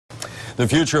The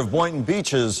future of Boynton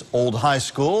Beach's old high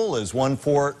school is one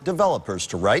for developers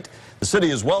to write. The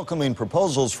city is welcoming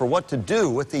proposals for what to do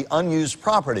with the unused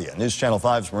property. And News Channel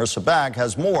 5's Marissa Bagg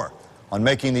has more on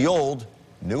making the old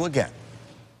new again.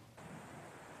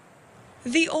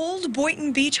 The old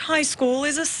Boynton Beach High School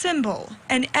is a symbol,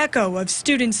 an echo of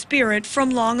student spirit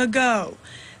from long ago.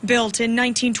 Built in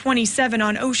 1927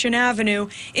 on Ocean Avenue,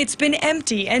 it's been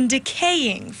empty and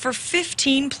decaying for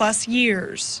 15+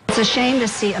 years. It's a shame to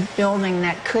see a building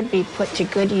that could be put to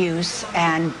good use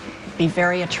and be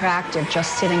very attractive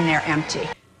just sitting there empty.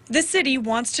 The city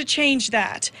wants to change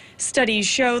that. Studies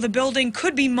show the building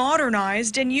could be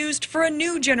modernized and used for a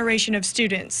new generation of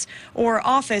students, or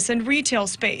office and retail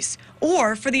space,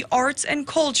 or for the arts and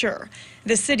culture.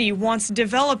 The city wants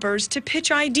developers to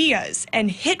pitch ideas and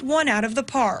hit one out of the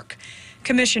park.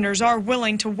 Commissioners are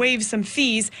willing to waive some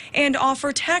fees and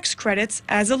offer tax credits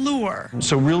as a lure.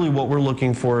 So really what we're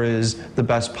looking for is the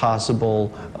best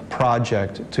possible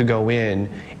project to go in,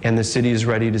 and the city is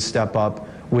ready to step up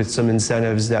with some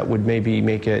incentives that would maybe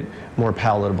make it more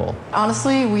palatable.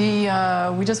 Honestly, we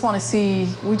just want to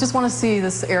see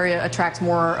this area attract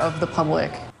more of the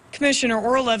public. Commissioner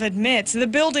Orlev admits the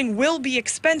building will be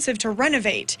expensive to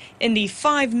renovate, in the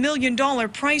 $5 million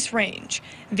price range.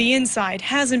 The inside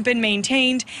hasn't been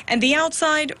maintained, and the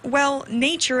outside, well,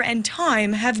 nature and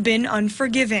time have been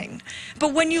unforgiving.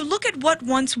 But when you look at what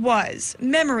once was,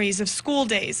 memories of school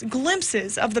days,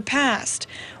 glimpses of the past,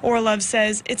 Orlev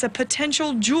says it's a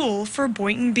potential jewel for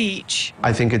Boynton Beach.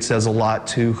 I think it says a lot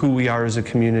to who we are as a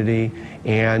community,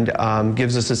 and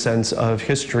gives us a sense of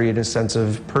history and a sense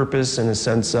of purpose and a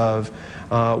sense of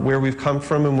where we've come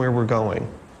from and where we're going.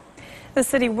 The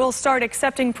city will start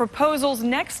accepting proposals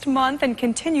next month and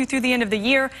continue through the end of the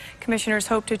year. Commissioners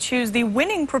hope to choose the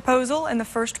winning proposal in the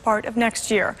first part of next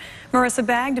year. Marissa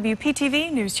Bagg,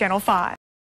 WPTV News Channel 5.